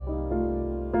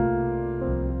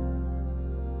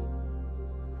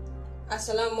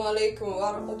Assalamu alaikum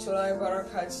wa rahmatullahi wa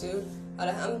barakatuh.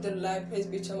 Alhamdulillah, praise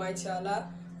be to Almighty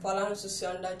Allah for allowing us to see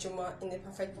on that Juma in the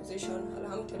perfect position.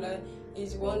 Alhamdulillah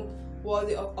is one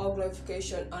worthy of all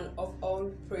glorification and of all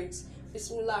praise.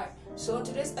 Bismillah. So on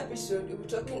today's episode, we'll be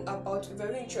talking about a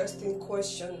very interesting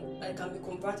question that can be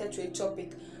converted to a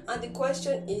topic. And the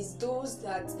question is those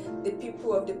that the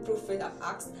people of the Prophet have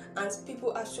asked, and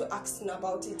people are still asking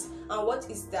about it. And what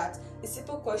is that? The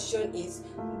simple question is,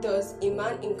 does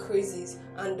Iman increases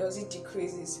and does it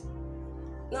decreases?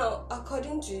 Now,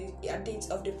 according to the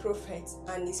hadith of the Prophet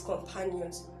and his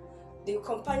companions, the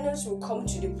companions will come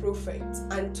to the Prophet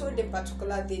and told the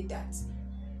particular day that,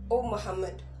 "O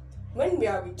Muhammad, when we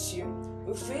are with you,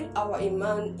 we feel our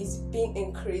Iman is being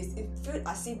increased. It feels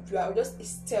as if we are just a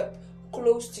step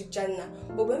close to Jannah.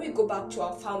 But when we go back to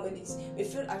our families, we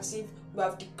feel as if we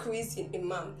have decreased in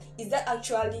Iman. Is that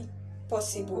actually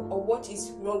possible, or what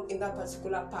is wrong in that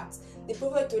particular part?" The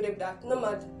Prophet told them that no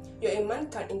matter, your Iman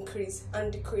can increase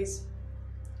and decrease.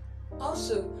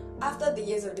 Also, after the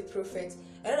years of the Prophet,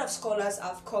 a lot of scholars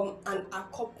have come and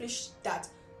accomplished that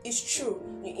it's true,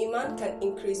 your Iman can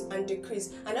increase and decrease,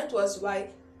 and that was why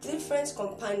different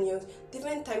companions,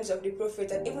 different times of the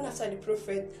Prophet, and even after the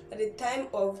Prophet, at the time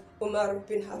of Umar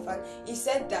bin Affan, he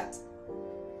said that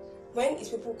when his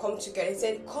people come together, he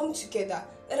said, "Come together,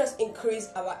 let us increase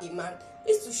our Iman."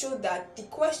 It's to show that the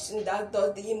question that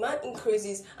does the Iman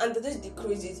increases and does it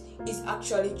decreases is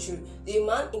actually true. The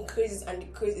Iman increases and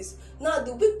decreases. Now,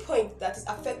 the weak point that is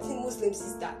affecting Muslims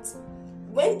is that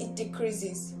when it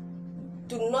decreases,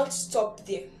 do not stop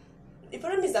there. The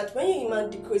problem is that when your Iman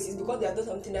decreases because they have done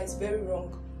something that is very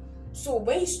wrong. So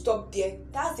when you stop there,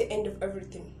 that's the end of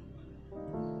everything.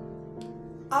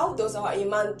 How does our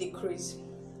Iman decrease?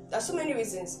 There are so many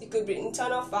reasons. It could be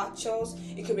internal factors,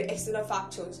 it could be external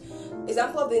factors.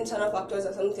 Example of the internal factors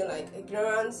are something like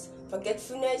ignorance,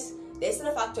 forgetfulness. The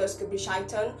external factors could be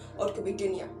shaitan or it could be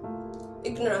dunya.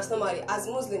 Ignorance normally, as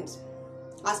Muslims,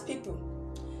 as people,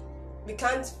 we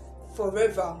can't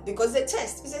forever because it's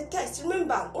a test.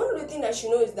 Remember, one of the things that you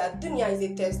know is that dunya is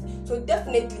a test. So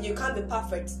definitely you can't be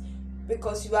perfect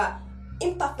because you are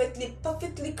imperfectly,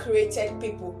 perfectly created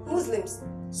people. Muslims,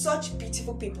 such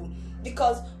beautiful people,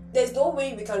 because there's no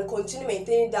way we can continue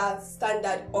maintaining that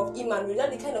standard of Iman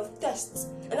without the kind of tests.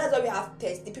 And that's why we have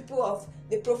tests. The people of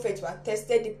the Prophet were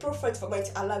tested. The Prophet from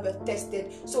Allah were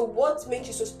tested. So what makes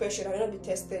you so special that will not be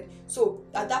tested? So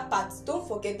at that part, don't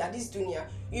forget that this dunya,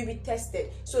 you'll be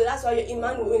tested. So that's why your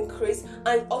Iman will increase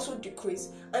and also decrease.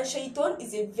 And shaitan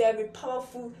is a very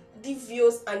powerful,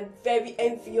 devious, and very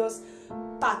envious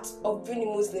part of being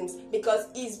a Muslim, because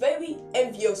he's very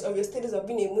envious of your status of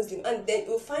being a Muslim, and then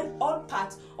he'll find all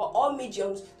parts or all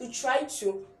mediums to try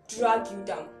to drag you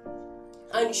down,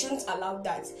 and you shouldn't allow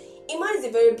that. Iman is a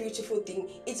very beautiful thing.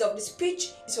 It's of the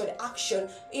speech, it's for the action.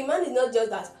 Iman is not just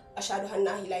that ashhadu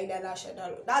anna ilaha illallah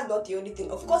ashhadu. That's not the only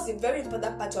thing. Of course, a very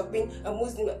important part of being a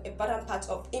Muslim, a important part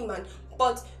of Iman,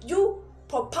 but you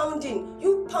pounding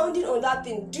on that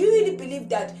thing. Do you really believe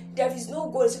that there is no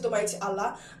God except Almighty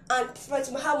Allah, and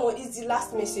Prophet Muhammad is the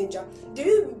last messenger? Do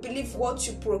you believe what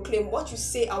you proclaim, what you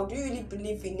say out? Do you really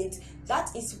believe in it?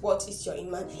 That is what is your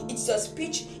Iman. It's your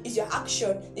speech, it's your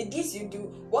action, the deeds you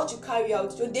do, what you carry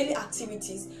out, your daily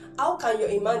activities. How can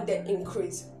your Iman then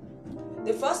increase?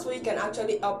 The first way you can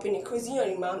actually help in increasing your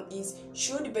Iman is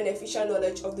through the beneficial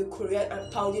knowledge of the Quran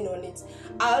and pounding on it.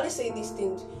 I always say these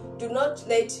things. Do not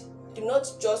let the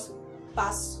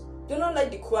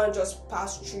Quran just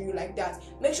pass through you like that.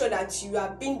 Make sure that you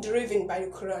are being driven by the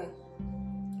Quran.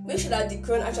 Make sure that the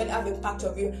Quran actually have impact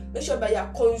of you. Make sure that you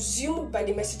are consumed by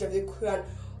the message of the Quran.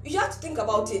 You have to think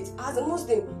about it. As a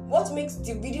Muslim, what makes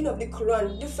the reading of the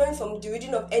Quran different from the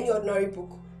reading of any ordinary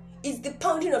book? It's the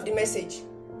pounding of the message.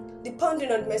 The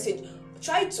pounding of the message.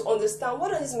 Try to understand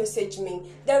what does this message mean.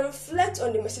 Then reflect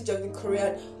on the message of the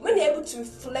Quran. When you're able to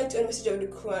reflect on the message of the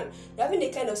Quran, you're having a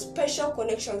kind of special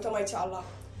connection with Almighty Allah.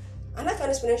 And that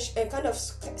kind of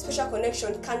special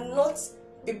connection cannot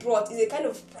be brought. It's a kind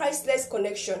of priceless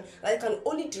connection that you can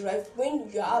only derive when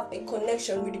you have a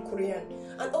connection with the Quran.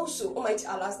 And also Almighty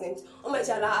Allah's names.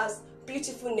 Almighty Allah has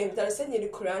beautiful names that are said in the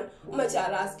Quran. Almighty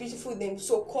Allah has beautiful names,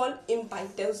 so call him by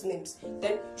those names.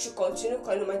 Then you should continue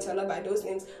calling Almighty Allah by those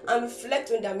names and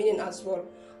reflect on their meaning as well.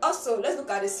 Also, let's look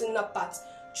at the Sunnah part.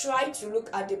 Try to look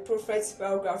at the Prophet's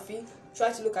biography.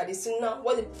 Try to look at the Sunnah.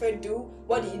 What did the Prophet do?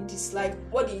 What did he dislike?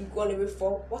 What did he go away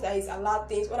for? What are his allowed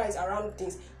things? What are his haram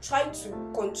things? Try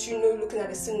to continue looking at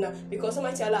the Sunnah, because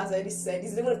Almighty Allah has already said,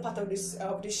 this is even part of this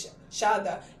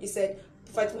Shahada. He said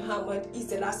Prophet Muhammad is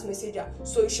the last messenger,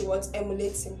 so you should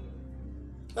emulate him.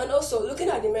 And also looking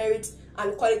at the merits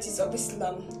and qualities of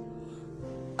Islam.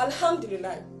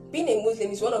 Alhamdulillah, being a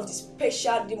Muslim is one of the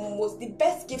special, the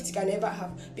best gifts you can ever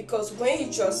have, because when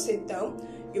you just sit down,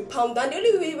 you pound down, the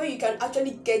only way you can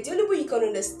actually get, the only way you can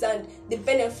understand the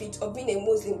benefit of being a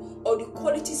Muslim or the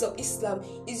qualities of Islam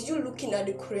is you looking at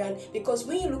the Quran. Because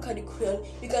when you look at the Quran,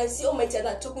 you can see Almighty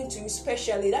Allah talking to you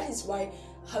specially. That is why,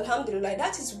 alhamdulillah,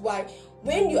 that is why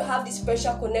when you have this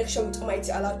special connection with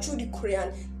Almighty Allah through the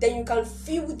Quran, then you can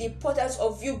feel the importance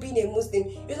of you being a Muslim.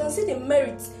 You can see the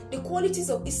merits, the qualities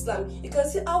of Islam. You can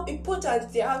see how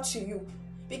important they are to you.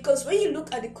 Because when you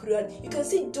look at the Quran, you can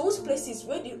see those places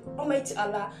where the Almighty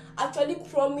Allah actually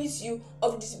promise you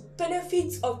of the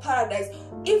benefits of paradise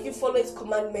if you follow His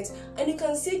commandments. And you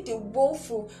can see the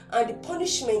woeful and the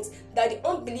punishment that the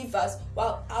unbelievers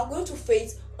are going to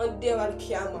face on the day of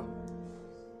Al-Qiyamah.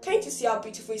 Can't you see how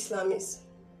beautiful Islam is?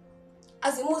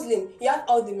 As a Muslim, you have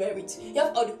all the merit, you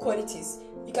have all the qualities.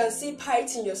 You can see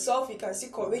piety in yourself, you can see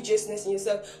courageousness in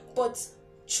yourself, but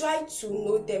try to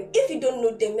know them. If you don't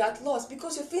know them, you're at loss,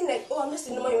 because you feel like, oh, I'm just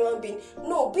a normal human being.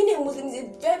 No, being a Muslim is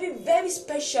a very, very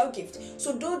special gift.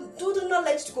 So do not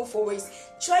let it go for waste.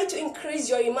 Try to increase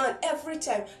your iman every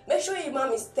time. Make sure your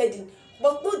iman is steady.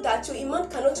 But know that your iman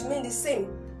cannot remain the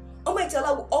same. Almighty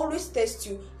Allah will always test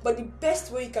you, but the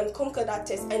best way you can conquer that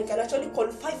test and can actually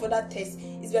qualify for that test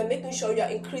is by making sure you are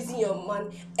increasing your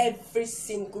iman every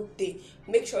single day.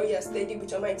 Make sure you are steady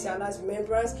with Almighty Allah's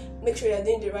remembrance. Make sure you are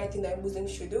doing the right thing that a Muslim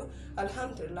should do.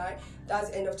 Alhamdulillah,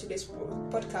 that's the end of today's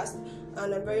podcast,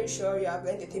 and I'm very sure you have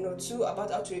learned a thing or two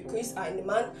about how to increase our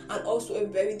iman, and also a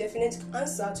very definite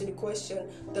answer to the question: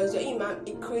 does your iman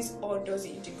increase or does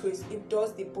it decrease? It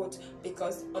does the both,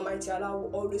 because Almighty Allah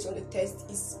will always want to test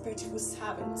His beautiful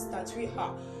servants that we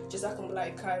are.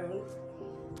 Jazakumullah khairan.